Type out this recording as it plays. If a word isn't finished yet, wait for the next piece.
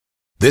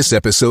This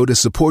episode is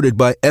supported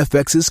by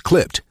FX's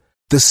Clipped,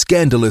 the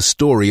scandalous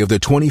story of the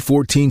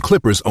 2014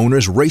 Clippers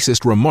owner's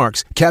racist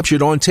remarks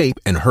captured on tape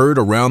and heard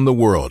around the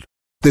world.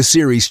 The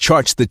series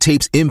charts the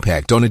tape's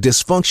impact on a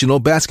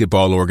dysfunctional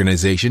basketball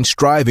organization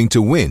striving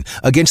to win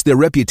against their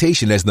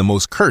reputation as the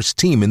most cursed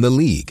team in the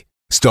league.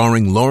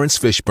 Starring Lawrence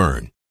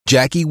Fishburne,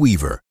 Jackie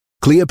Weaver,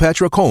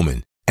 Cleopatra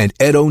Coleman, and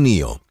Ed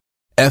O'Neill.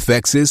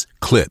 FX's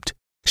Clipped,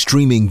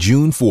 streaming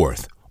June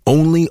 4th,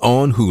 only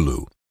on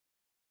Hulu.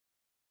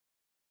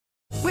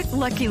 With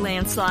Lucky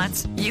Land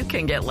Slots, you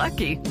can get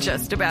lucky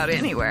just about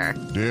anywhere.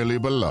 Dearly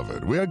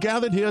beloved, we are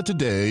gathered here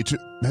today to...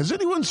 Has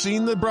anyone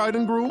seen the bride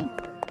and groom?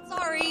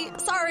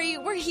 Sorry,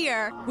 we're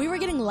here. We were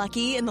getting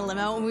lucky in the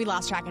limo and we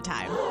lost track of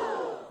time.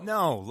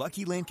 No,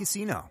 Lucky Land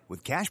Casino,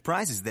 with cash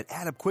prizes that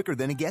add up quicker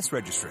than a guest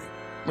registry.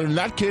 In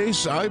that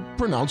case, I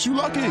pronounce you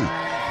lucky.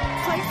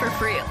 Play for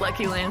free at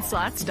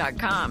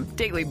LuckyLandSlots.com.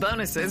 Daily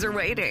bonuses are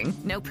waiting.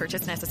 No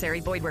purchase necessary.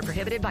 Void where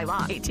prohibited by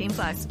law.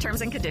 18+.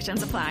 Terms and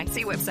conditions apply.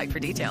 See website for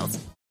details.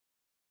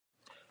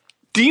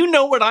 Do you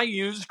know what I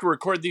use to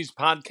record these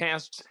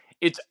podcasts?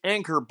 It's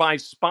Anchor by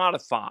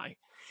Spotify.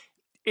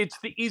 It's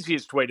the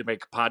easiest way to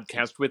make a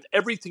podcast with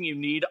everything you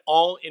need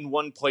all in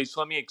one place.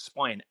 Let me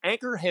explain.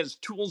 Anchor has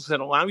tools that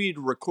allow you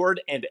to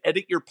record and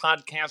edit your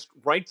podcast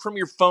right from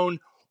your phone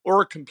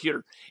or a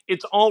computer.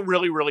 It's all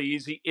really, really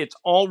easy. It's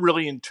all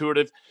really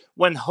intuitive.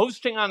 When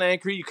hosting on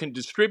Anchor, you can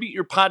distribute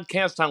your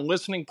podcast on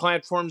listening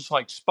platforms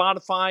like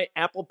Spotify,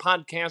 Apple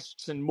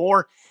Podcasts, and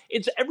more.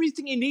 It's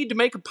everything you need to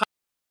make a podcast.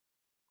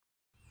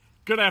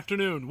 Good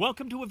afternoon.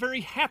 Welcome to a very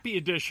happy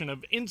edition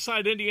of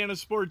Inside Indiana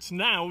Sports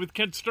Now with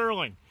Kent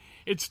Sterling.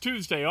 It's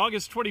Tuesday,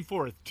 August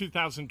 24th,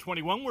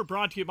 2021. We're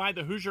brought to you by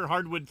the Hoosier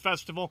Hardwood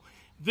Festival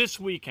this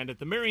weekend at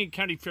the Marion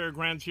County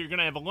Fairgrounds. You're going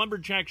to have a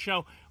lumberjack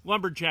show,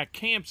 lumberjack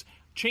camps,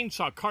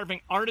 chainsaw carving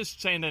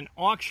artists, and an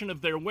auction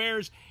of their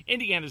wares,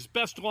 Indiana's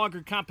best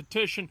logger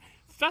competition,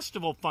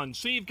 festival fun.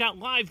 So you've got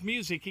live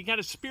music, you got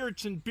a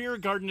spirits and beer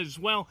garden as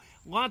well,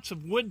 lots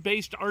of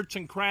wood-based arts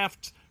and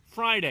crafts.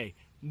 Friday,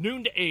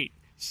 noon to 8,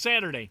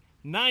 Saturday,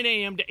 9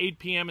 a.m. to 8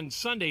 p.m., and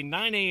Sunday,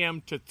 9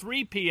 a.m. to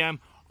 3 p.m.,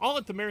 all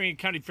at the Marion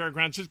County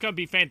Fairgrounds. It's going to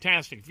be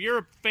fantastic. If you're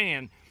a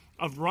fan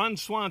of Ron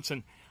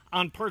Swanson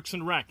on Parks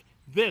and Rec,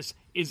 this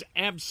is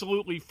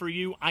absolutely for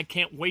you. I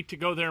can't wait to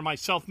go there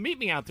myself. Meet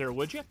me out there,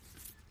 would you?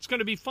 It's going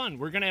to be fun.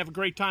 We're going to have a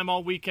great time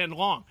all weekend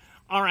long.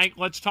 All right,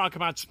 let's talk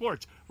about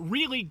sports.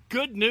 Really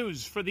good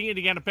news for the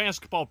Indiana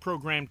basketball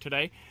program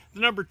today. The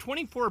number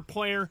 24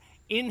 player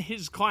in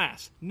his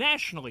class,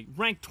 nationally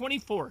ranked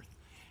 24th,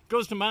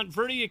 goes to Mount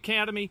Verde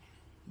Academy.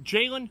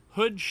 Jalen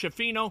Hood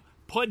Schifino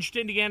pledged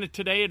Indiana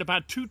today at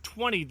about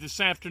 2:20 this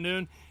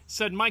afternoon.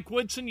 Said, Mike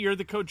Woodson, you're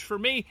the coach for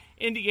me.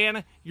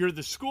 Indiana, you're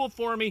the school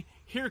for me.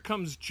 Here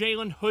comes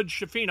Jalen Hood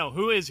Schifino.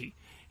 Who is he?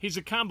 He's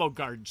a combo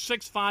guard,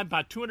 6'5",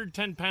 about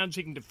 210 pounds.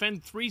 He can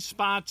defend three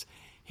spots.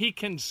 He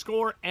can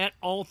score at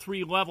all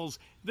three levels.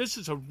 This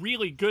is a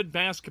really good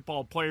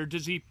basketball player.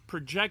 Does he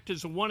project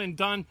as a one and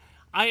done?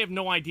 I have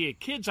no idea.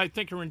 Kids, I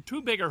think, are in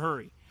too big a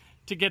hurry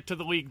to get to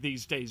the league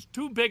these days.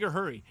 Too big a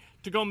hurry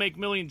to go make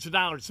millions of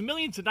dollars. The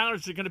millions of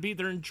dollars are going to be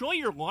there. Enjoy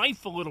your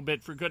life a little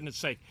bit, for goodness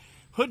sake.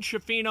 Hood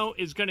Schifino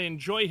is going to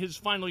enjoy his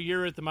final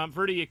year at the Mount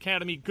Verde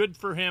Academy. Good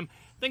for him.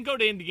 Then go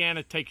to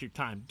Indiana, take your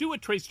time. Do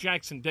what Trace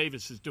Jackson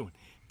Davis is doing,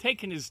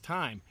 taking his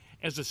time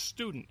as a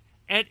student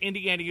at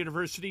Indiana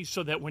University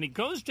so that when he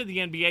goes to the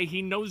NBA,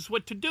 he knows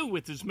what to do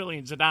with his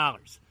millions of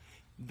dollars.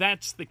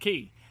 That's the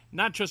key.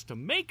 Not just to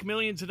make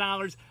millions of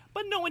dollars,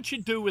 but know what you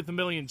do with the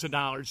millions of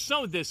dollars.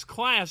 So this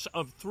class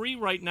of three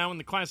right now in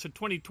the class of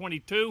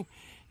 2022,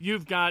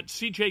 you've got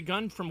C.J.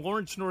 Gunn from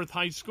Lawrence North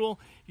High School.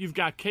 You've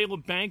got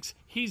Caleb Banks.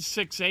 He's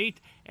 6'8".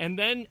 And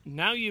then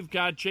now you've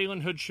got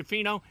Jalen Hood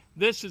Schifino.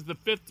 This is the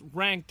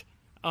fifth-ranked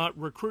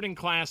recruiting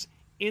class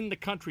in the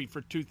country for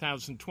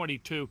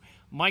 2022.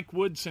 Mike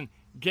Woodson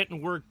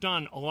getting work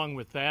done along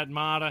with Thad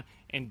Matta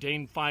and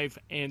Dane Fife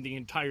and the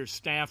entire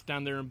staff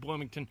down there in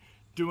Bloomington,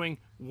 doing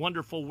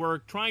wonderful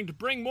work, trying to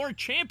bring more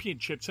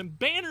championships and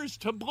banners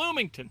to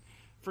Bloomington.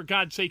 For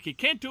God's sake, you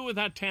can't do it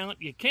without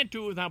talent. You can't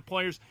do it without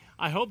players.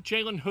 I hope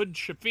Jalen Hood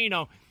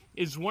Schifino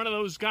is one of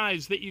those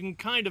guys that you can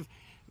kind of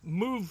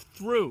move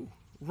through,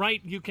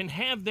 right? You can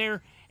have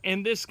there,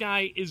 and this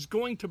guy is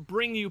going to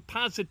bring you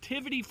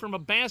positivity from a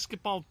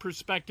basketball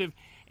perspective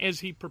as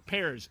he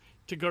prepares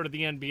to go to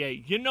the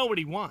NBA. You know what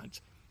he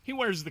wants. He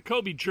wears the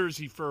Kobe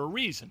jersey for a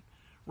reason,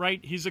 right?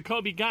 He's a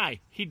Kobe guy.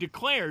 He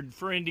declared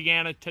for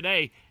Indiana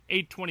today,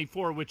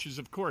 8/24, which is,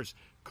 of course,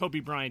 Kobe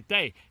Bryant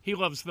Day. He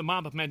loves the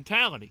Mamba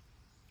mentality.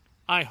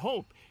 I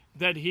hope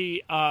that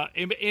he,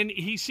 and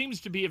he seems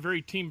to be a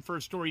very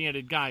team-first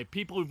oriented guy.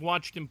 People who've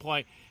watched him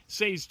play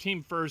say he's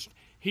team-first.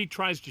 He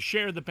tries to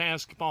share the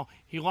basketball.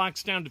 He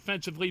locks down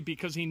defensively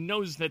because he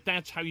knows that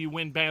that's how you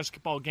win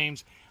basketball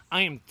games.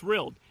 I am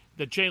thrilled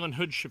that Jalen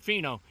Hood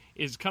Schifino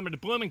is coming to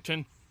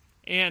Bloomington,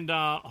 and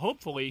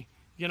hopefully,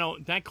 you know,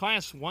 that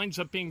class winds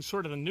up being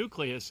sort of the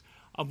nucleus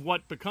of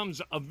what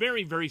becomes a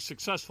very, very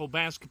successful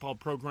basketball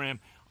program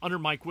under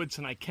Mike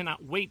Woodson. I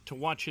cannot wait to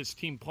watch his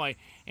team play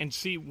and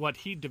see what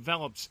he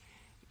develops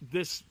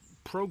this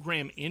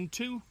program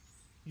into.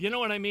 You know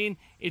what I mean?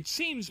 It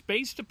seems,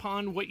 based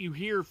upon what you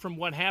hear from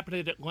what happened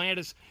at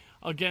Atlantis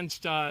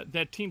against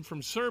that team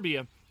from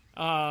Serbia,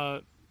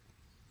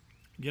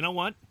 you know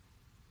what?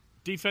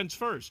 Defense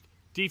first.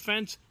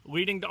 Defense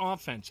leading to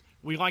offense.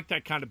 We like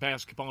that kind of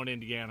basketball in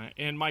Indiana,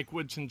 and Mike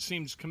Woodson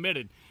seems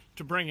committed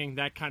to bringing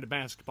that kind of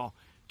basketball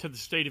to the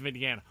state of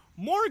Indiana.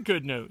 More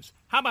good news.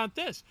 How about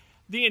this?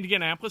 The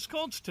Indianapolis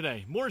Colts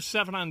today. More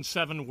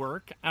 7-on-7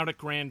 work out at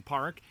Grand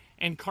Park,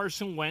 and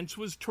Carson Wentz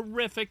was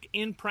terrific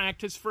in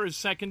practice for his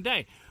second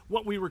day.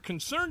 What we were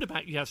concerned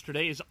about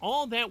yesterday is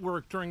all that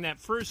work during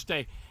that first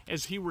day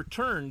as he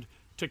returned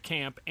to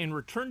camp and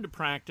returned to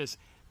practice.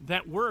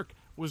 That work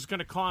was going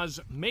to cause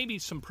maybe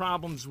some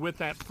problems with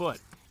that foot.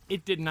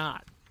 It did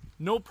not.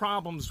 No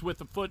problems with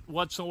the foot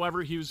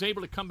whatsoever. He was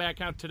able to come back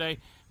out today,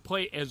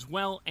 play as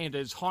well and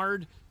as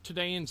hard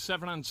today in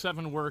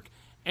 7-on-7 work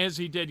as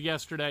he did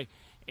yesterday.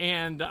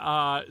 And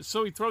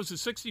so he throws a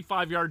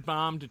 65-yard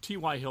bomb to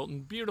T.Y.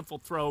 Hilton. Beautiful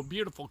throw,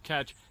 beautiful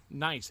catch,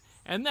 nice.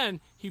 And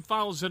then he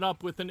follows it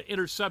up with an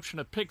interception,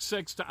 a pick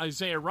six to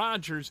Isaiah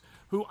Rodgers,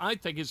 who I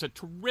think is a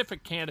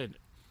terrific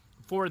candidate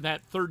for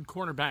that third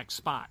cornerback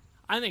spot.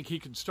 I think he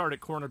can start at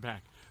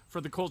cornerback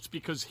for the Colts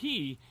because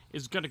he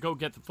is going to go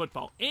get the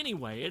football.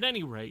 Anyway, at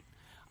any rate,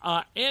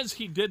 as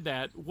he did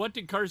that, what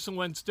did Carson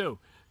Wentz do?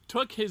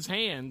 Took his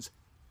hands,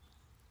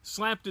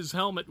 slapped his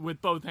helmet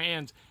with both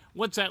hands.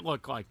 What's that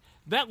look like?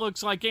 That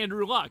looks like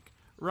Andrew Luck,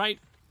 right?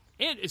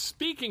 And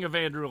speaking of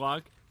Andrew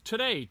Luck,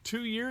 today,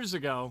 2 years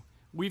ago,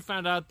 we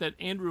found out that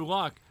Andrew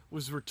Luck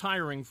was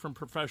retiring from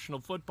professional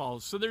football.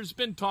 So there's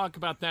been talk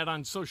about that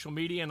on social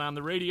media and on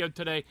the radio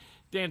today.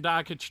 Dan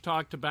Dakich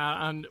talked about,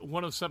 on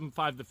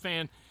 107.5 The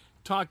Fan,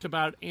 talked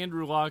about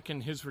Andrew Luck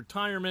and his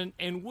retirement,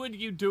 and would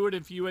you do it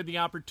if you had the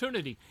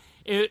opportunity?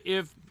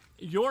 If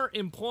your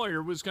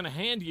employer was going to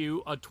hand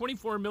you a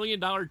 $24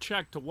 million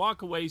check to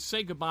walk away,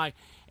 say goodbye,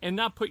 and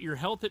not put your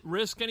health at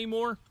risk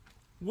anymore,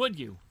 would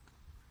you?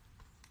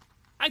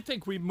 I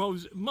think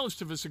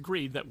most of us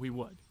agreed that we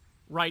would,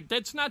 right?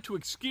 That's not to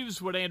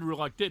excuse what Andrew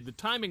Luck did. The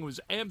timing was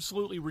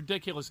absolutely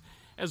ridiculous.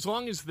 As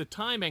long as the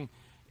timing,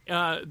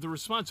 the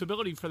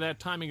responsibility for that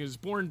timing is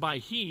borne by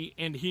he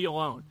and he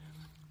alone.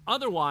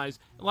 Otherwise,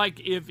 like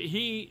if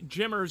he,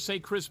 Jim, or say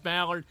Chris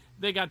Ballard,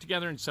 they got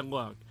together and said,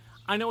 look,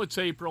 I know it's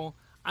April.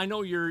 I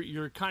know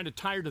you're kind of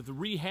tired of the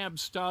rehab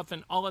stuff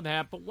and all of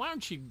that, but why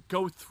don't you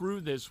go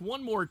through this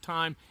one more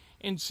time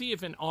and see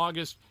if in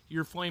August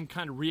your flame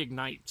kind of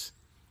reignites.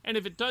 And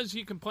if it does,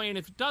 you can play, and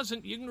if it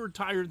doesn't, you can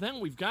retire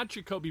then. We've got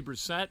Jacoby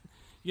Brissett.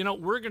 You know,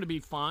 we're going to be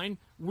fine.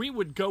 We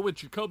would go with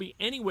Jacoby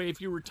anyway if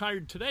you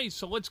retired today,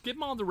 so let's give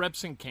him all the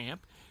reps in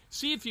camp,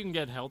 see if you can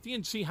get healthy,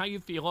 and see how you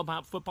feel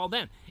about football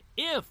then.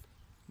 If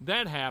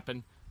that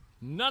happened,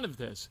 none of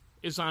this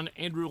is on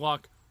Andrew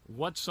Luck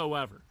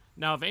whatsoever.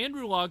 Now, if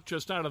Andrew Luck,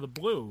 just out of the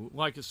blue,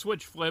 like a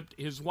switch flipped,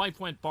 his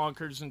wife went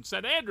bonkers and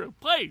said, Andrew,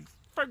 please,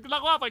 for the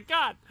love of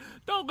God,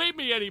 don't leave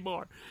me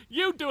anymore.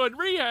 You doing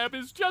rehab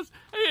is just,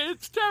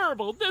 it's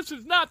terrible. This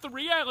is not the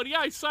reality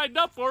I signed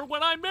up for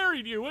when I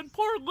married you. And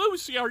poor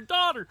Lucy, our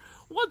daughter,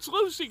 what's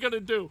Lucy going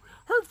to do?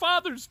 Her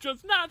father's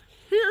just not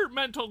here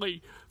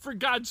mentally, for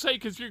God's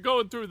sake, as you're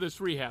going through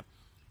this rehab.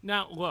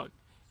 Now, look,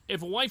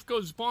 if a wife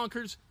goes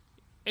bonkers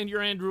and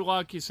you're Andrew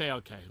Luck, you say,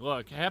 okay,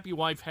 look, happy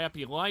wife,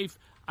 happy life.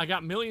 I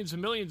got millions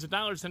and millions of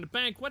dollars in the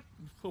bank. What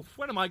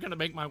am I going to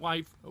make my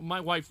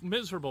wife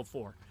miserable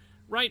for?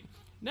 Right?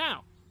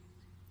 Now,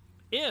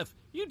 if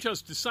you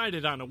just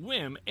decided on a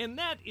whim, and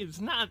that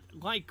is not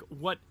like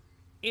what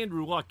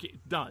Andrew Luck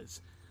does.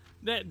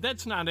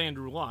 That's not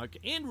Andrew Luck.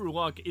 Andrew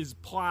Luck is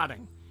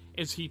plotting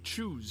as he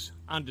chews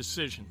on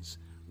decisions,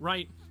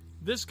 right?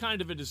 This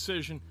kind of a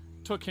decision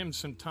took him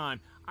some time.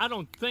 I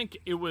don't think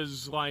it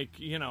was like,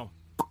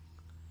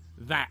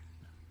 that,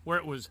 where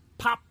it was,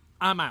 pop,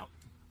 I'm out.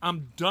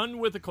 I'm done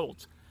with the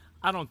Colts.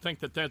 I don't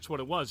think that that's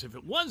what it was. If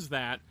it was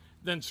that,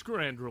 then screw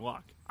Andrew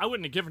Luck. I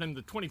wouldn't have given him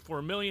the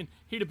 $24 million.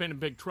 He'd have been in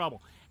big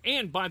trouble.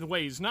 And, by the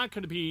way, he's not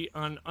going to be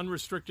an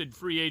unrestricted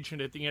free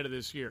agent at the end of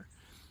this year.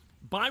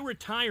 By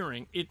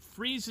retiring, it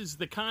freezes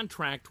the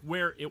contract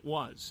where it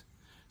was.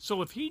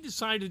 So if he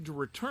decided to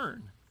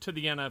return to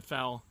the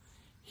NFL,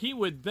 he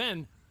would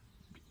then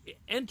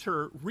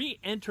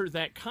re-enter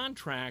that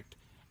contract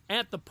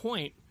at the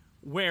point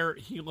where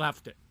he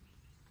left it.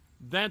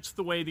 That's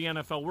the way the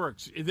NFL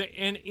works.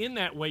 And in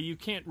that way, you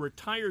can't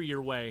retire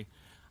your way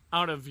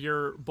out of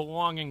your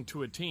belonging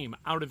to a team,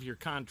 out of your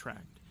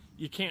contract.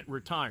 You can't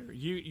retire.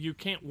 You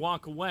can't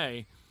walk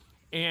away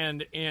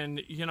and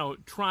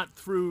trot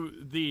through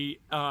the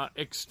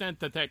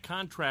extent that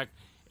contract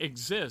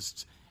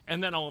exists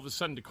and then all of a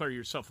sudden declare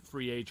yourself a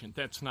free agent.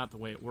 That's not the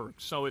way it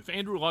works. So if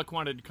Andrew Luck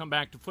wanted to come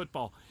back to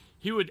football,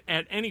 he would,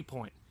 at any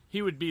point,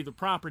 he would be the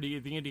property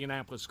of the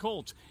Indianapolis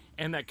Colts,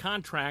 and that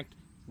contract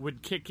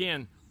would kick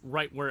in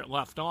right where it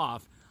left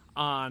off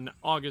on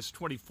August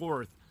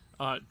 24th,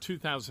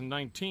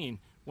 2019,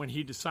 when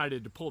he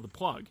decided to pull the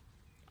plug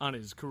on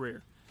his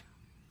career.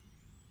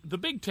 The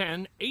Big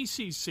Ten,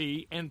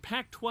 ACC, and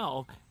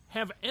Pac-12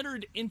 have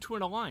entered into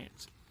an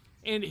alliance.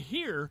 And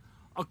here,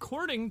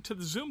 according to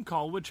the Zoom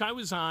call, which I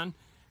was on,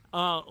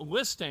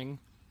 listing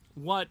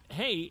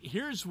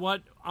here's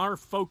what our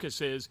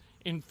focus is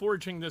in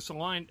forging this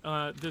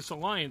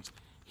alliance.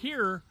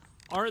 Here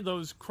are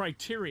those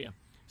criteria: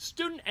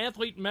 student,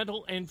 athlete,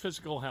 mental, and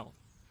physical health,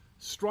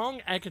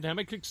 strong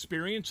academic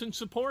experience and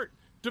support,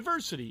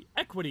 diversity,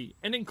 equity,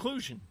 and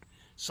inclusion,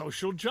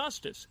 social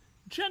justice,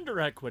 gender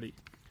equity,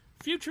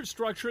 future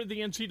structure of the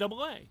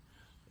NCAA,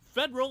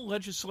 federal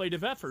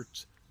legislative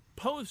efforts,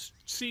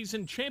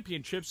 postseason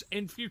championships,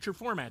 and future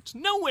formats.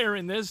 Nowhere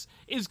in this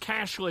is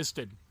cash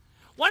listed.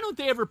 Why don't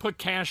they ever put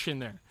cash in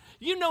there?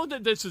 You know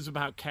that this is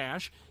about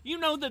cash. You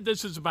know that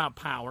this is about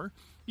power.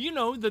 You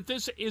know that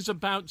this is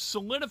about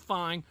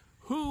solidifying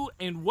who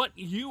and what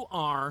you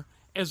are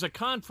as a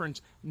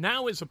conference,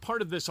 now as a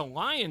part of this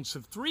alliance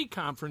of 3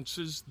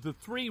 conferences, the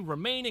 3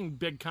 remaining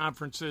big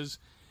conferences,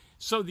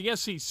 so the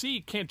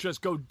SEC can't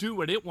just go do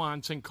what it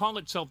wants and call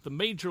itself the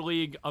Major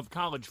League of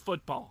College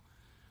Football,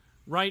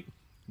 right?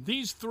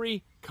 These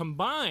 3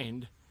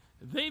 combined,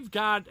 they've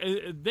got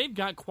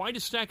quite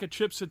a stack of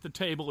chips at the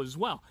table as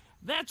well.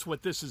 That's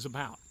what this is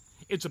about.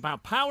 It's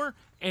about power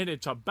and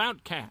it's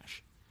about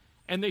cash.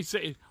 And they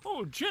say,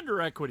 oh,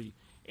 gender equity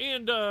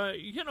and,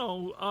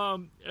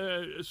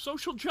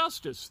 social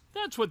justice.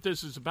 That's what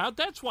this is about.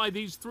 That's why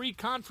these 3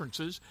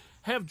 conferences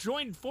have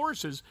joined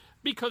forces,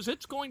 because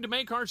it's going to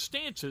make our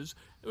stances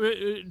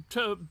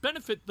to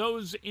benefit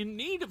those in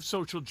need of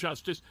social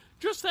justice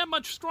just that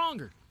much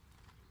stronger.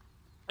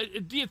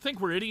 Do you think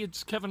we're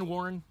idiots, Kevin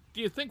Warren?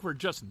 Do you think we're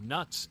just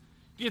nuts?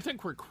 Do you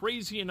think we're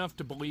crazy enough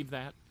to believe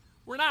that?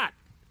 We're not.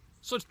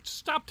 So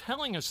stop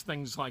telling us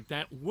things like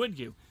that, would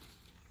you?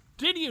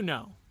 Did you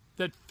know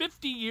that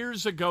 50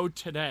 years ago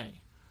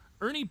today,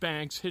 Ernie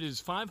Banks hit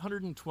his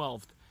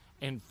 512th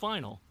and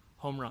final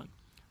home run?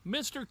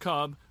 Mr.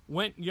 Cub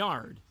went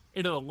yard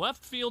into the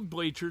left field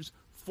bleachers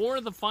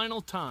for the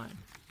final time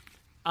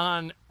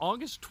on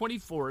August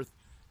 24th,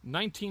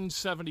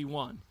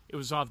 1971. It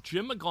was off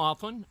Jim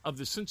McLaughlin of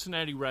the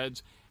Cincinnati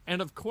Reds,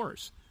 and of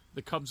course,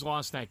 the Cubs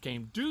lost that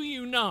game. Do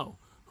you know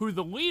who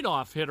the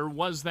leadoff hitter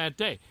was that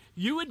day?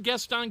 You would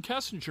guess Don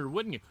Kessinger,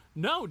 wouldn't you?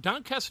 No,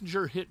 Don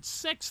Kessinger hit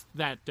 6th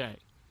that day.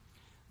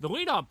 The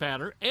leadoff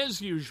batter,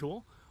 as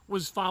usual,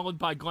 was followed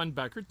by Glenn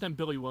Beckert, then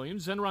Billy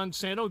Williams, then Ron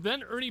Santo,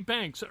 then Ernie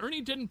Banks. Ernie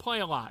didn't play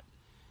a lot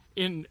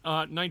in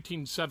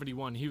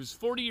 1971. He was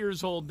 40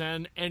 years old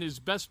then, and his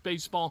best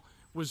baseball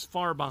was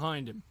far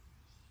behind him.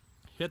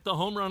 Hit the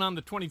home run on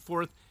the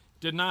 24th,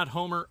 did not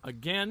homer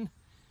again.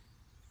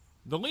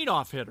 The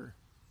leadoff hitter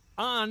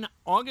on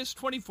August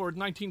 24th,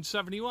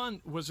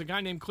 1971 was a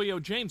guy named Cleo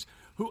James,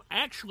 who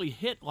actually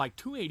hit like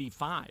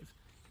 285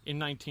 in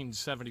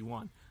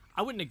 1971.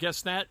 I wouldn't have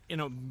guessed that in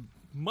a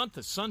month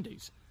of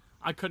Sundays.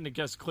 I couldn't have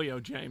guessed Cleo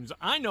James.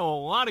 I know a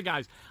lot of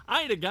guys.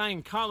 I had a guy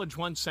in college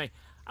once say,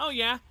 oh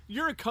yeah,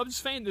 you're a Cubs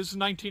fan? This is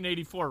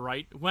 1984,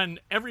 right? When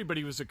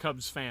everybody was a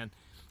Cubs fan,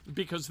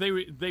 because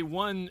they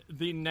won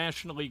the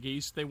National League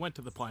East. They went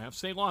to the playoffs.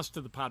 They lost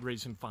to the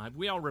Padres in 5.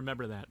 We all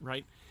remember that,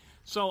 right?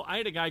 So I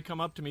had a guy come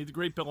up to me, the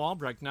great Bill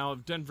Albrecht, now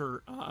of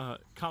Denver,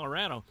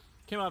 Colorado,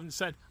 came up and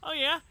said, oh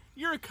yeah,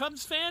 you're a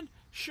Cubs fan?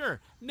 Sure.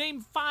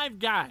 Name 5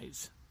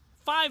 guys,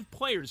 5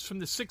 players from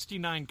the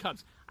 69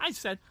 Cubs. I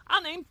said,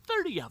 I'll name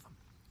 30 of them.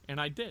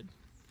 And I did.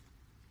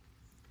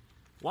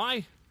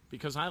 Why?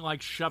 Because I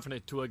like shoving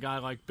it to a guy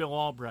like Bill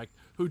Albrecht,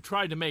 who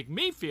tried to make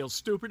me feel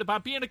stupid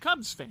about being a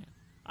Cubs fan.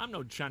 I'm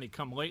no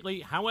Johnny-come-lately.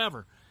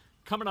 However,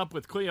 coming up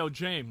with Cleo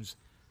James,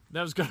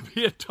 that was going to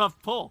be a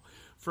tough pull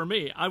for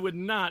me. I would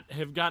not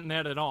have gotten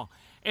that at all.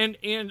 And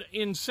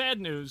in sad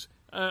news,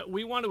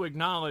 we want to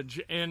acknowledge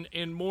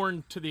and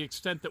mourn to the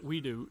extent that we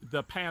do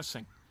the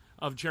passing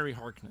of Jerry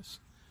Harkness.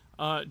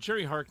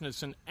 Jerry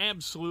Harkness, an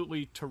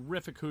absolutely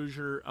terrific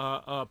Hoosier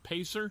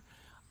pacer,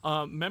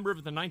 member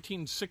of the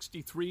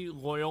 1963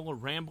 Loyola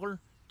Rambler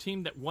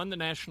team that won the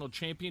national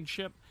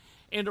championship,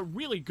 and a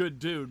really good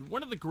dude.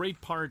 One of the great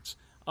parts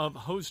of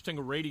hosting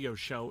a radio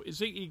show is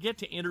that you get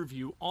to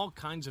interview all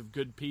kinds of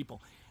good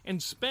people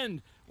and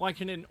spend like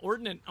an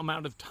inordinate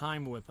amount of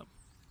time with them,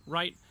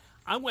 right?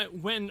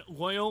 When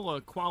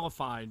Loyola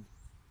qualified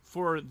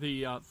for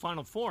the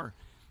Final Four,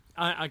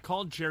 I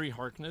called Jerry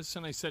Harkness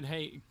and I said,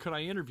 hey, could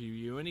I interview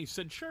you? And he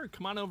said, sure,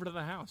 come on over to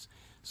the house.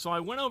 So I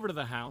went over to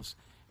the house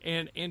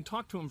and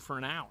talked to him for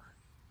an hour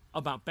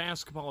about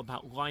basketball,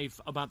 about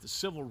life, about the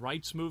civil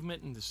rights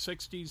movement in the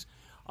 60s,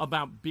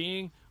 about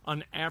being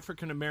an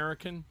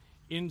African-American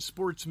in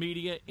sports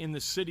media in the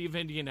city of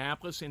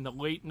Indianapolis in the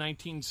late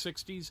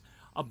 1960s,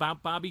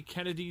 about Bobby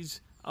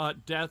Kennedy's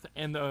death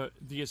and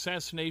the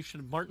assassination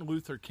of Martin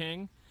Luther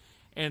King,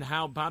 and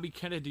how Bobby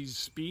Kennedy's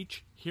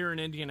speech here in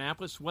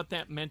Indianapolis, what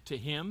that meant to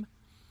him,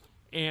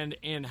 and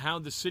how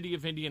the city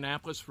of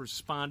Indianapolis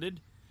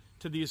responded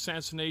to the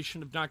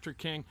assassination of Dr.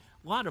 King.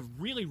 A lot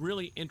of really,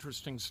 really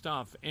interesting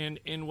stuff. And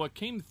what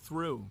came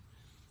through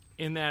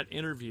in that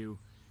interview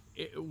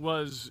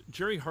was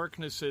Jerry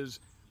Harkness's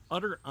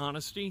utter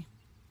honesty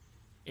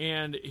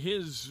and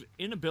his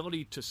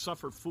inability to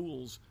suffer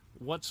fools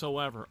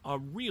whatsoever. A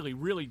really,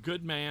 really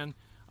good man,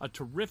 a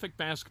terrific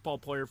basketball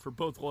player for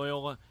both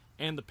Loyola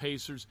and the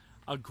Pacers.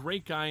 A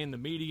great guy in the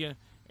media,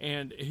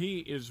 and he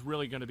is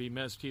really going to be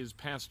missed. He has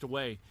passed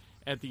away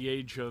at the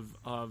age of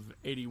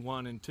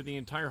 81. And to the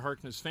entire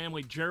Harkness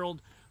family,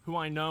 Gerald, who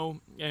I know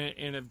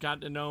and have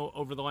gotten to know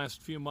over the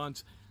last few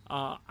months,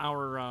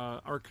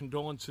 our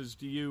condolences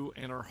to you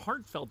and our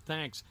heartfelt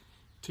thanks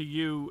to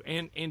you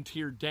and to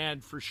your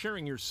dad for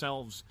sharing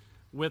yourselves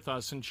with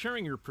us and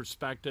sharing your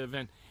perspective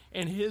and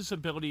his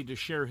ability to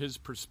share his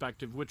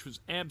perspective, which was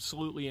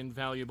absolutely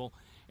invaluable,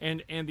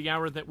 and the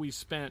hour that we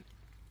spent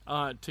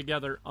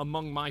together,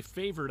 among my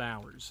favorite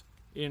hours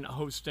in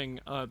hosting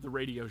the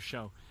radio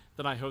show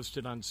that I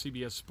hosted on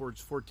CBS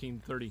Sports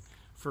 1430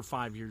 for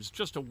 5 years.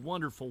 Just a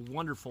wonderful,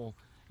 wonderful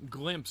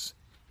glimpse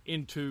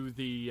into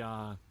the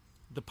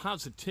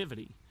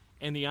positivity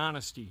and the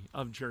honesty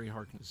of Jerry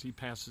Harkness. He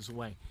passes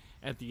away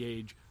at the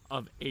age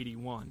of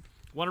 81.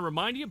 Want to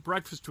remind you,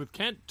 Breakfast with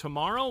Kent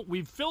tomorrow.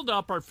 We've filled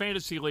up our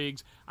fantasy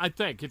leagues, I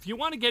think. If you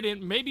want to get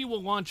in, maybe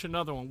we'll launch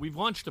another one. We've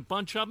launched a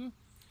bunch of them.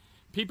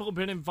 People have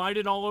been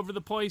invited all over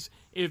the place.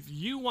 If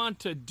you want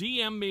to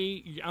DM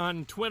me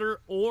on Twitter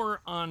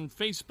or on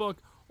Facebook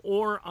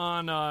or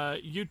on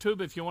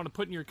YouTube, if you want to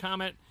put in your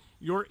comment,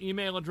 your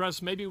email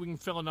address, maybe we can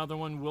fill another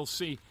one. We'll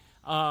see.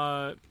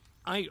 I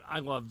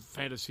love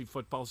fantasy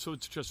football, so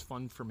it's just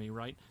fun for me,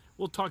 right?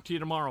 We'll talk to you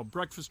tomorrow.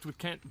 Breakfast with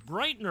Kent,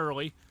 bright and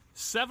early,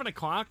 7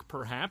 o'clock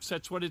perhaps.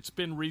 That's what it's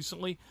been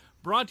recently.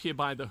 Brought to you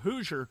by the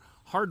Hoosier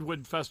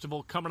Hardwood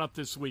Festival coming up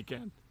this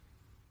weekend.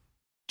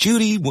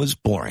 Judy was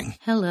boring.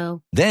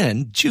 Hello.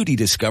 Then Judy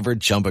discovered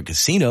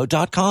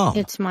ChumbaCasino.com.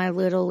 It's my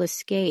little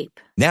escape.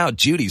 Now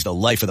Judy's the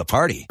life of the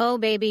party. Oh,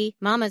 baby,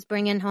 mama's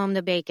bringing home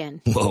the bacon.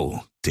 Whoa,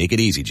 take it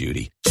easy,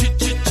 Judy.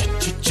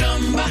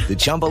 The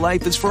Chumba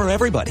life is for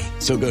everybody.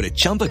 So go to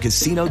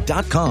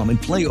ChumbaCasino.com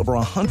and play over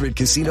 100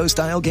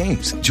 casino-style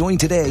games. Join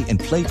today and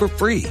play for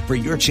free for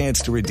your chance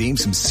to redeem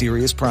some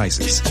serious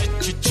prizes.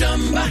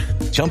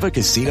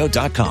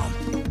 ChumbaCasino.com.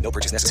 No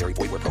purchase necessary.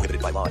 Void where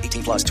prohibited by law.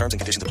 18 plus terms and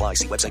conditions apply.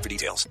 See website for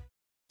details.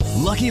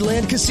 Lucky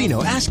Land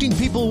Casino, asking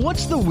people,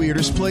 what's the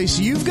weirdest place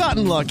you've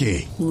gotten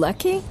lucky?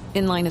 Lucky?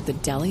 In line at the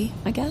deli,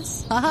 I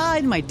guess? Aha,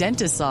 in my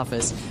dentist's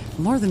office.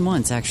 More than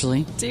once,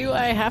 actually. Do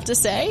I have to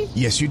say?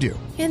 Yes, you do.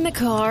 In the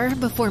car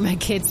before my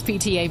kids'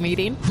 PTA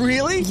meeting.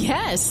 Really?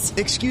 Yes.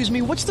 Excuse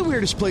me, what's the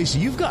weirdest place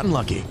you've gotten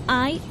lucky?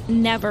 I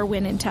never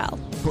win and tell.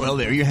 Well,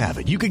 there you have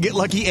it. You can get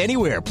lucky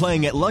anywhere,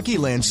 playing at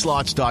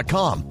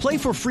LuckyLandSlots.com. Play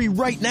for free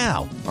right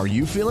now. Are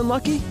you feeling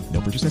lucky?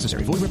 No purchase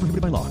necessary. Void where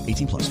prohibited by law.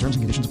 18 plus. Terms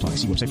and conditions apply.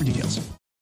 See website for details.